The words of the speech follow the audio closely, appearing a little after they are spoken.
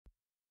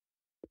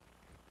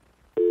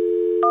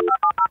Who's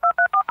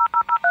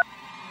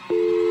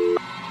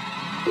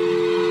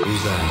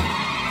that?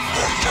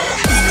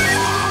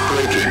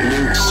 Breaking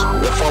news.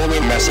 The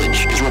following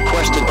message is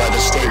requested by the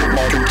state of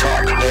Modern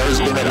Talk. There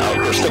has been an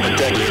outburst of a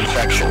deadly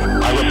infection.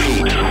 I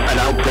repeat, an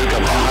outbreak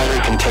of a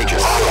highly contagious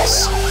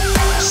virus.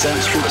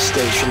 Sent through the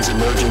station's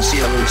emergency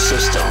alert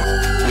system.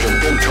 We have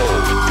been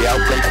told the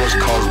outbreak was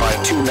caused by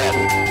 2 men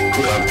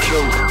who have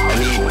killed and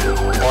eaten the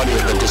body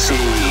of the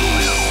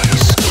deceased.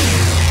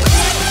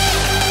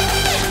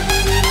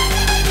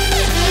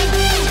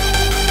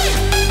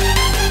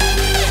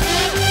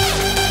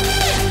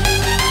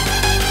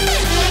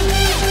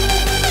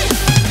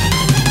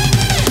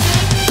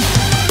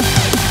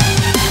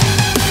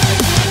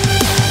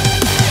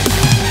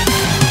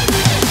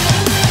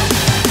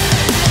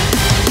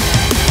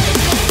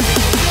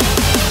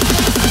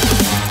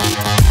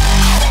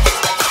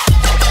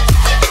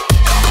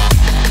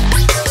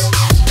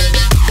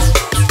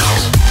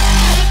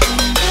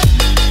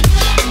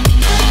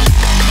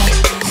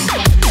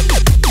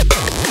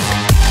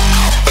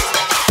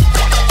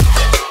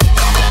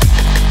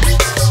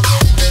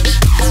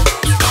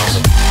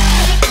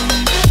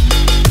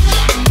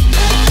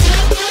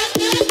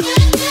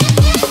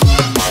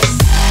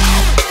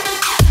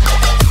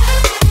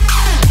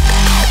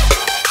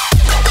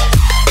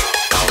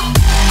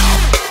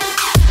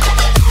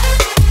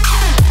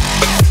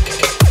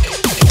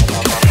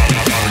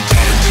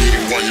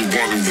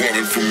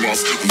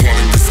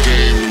 Running this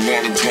game,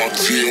 Modern Talk,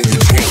 chill, we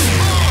trust.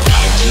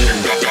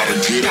 Gotta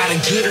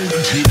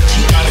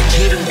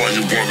get it, while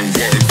you running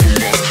from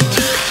us.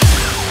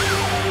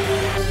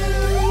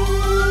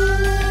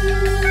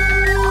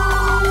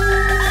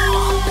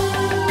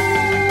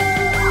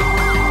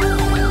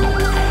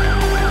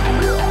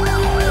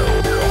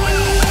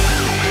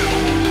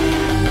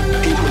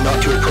 People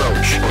not to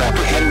approach or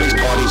apprehend these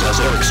bodies as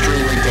they're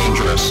extremely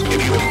dangerous.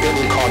 If you have been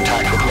in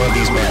contact with one of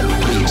these men,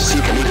 please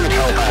seek immediate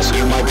help as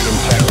you might be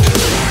infected.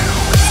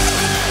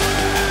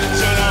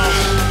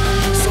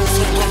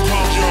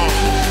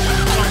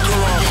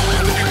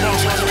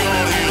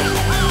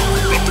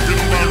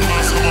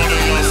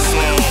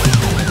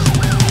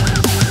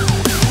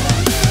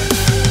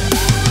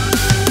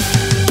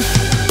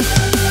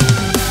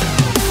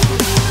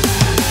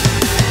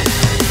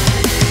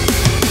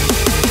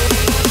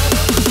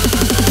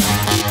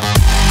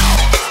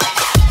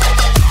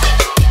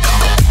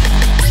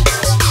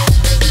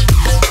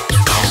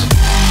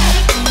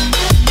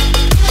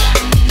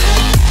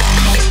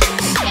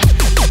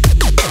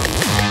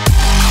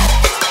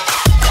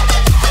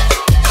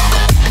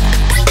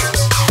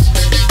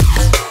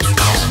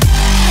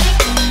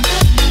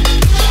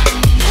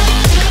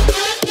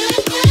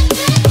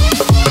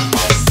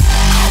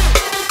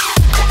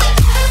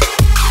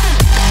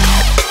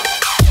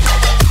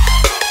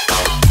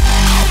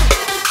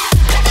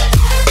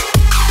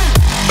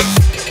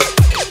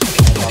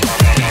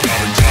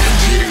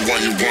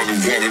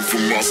 Running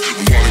from us,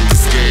 running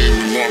this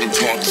game, Modern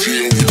Talk,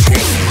 chill, we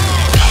trust.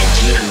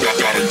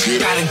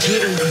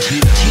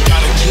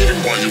 Gotta get it,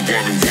 while you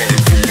running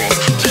from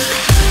us.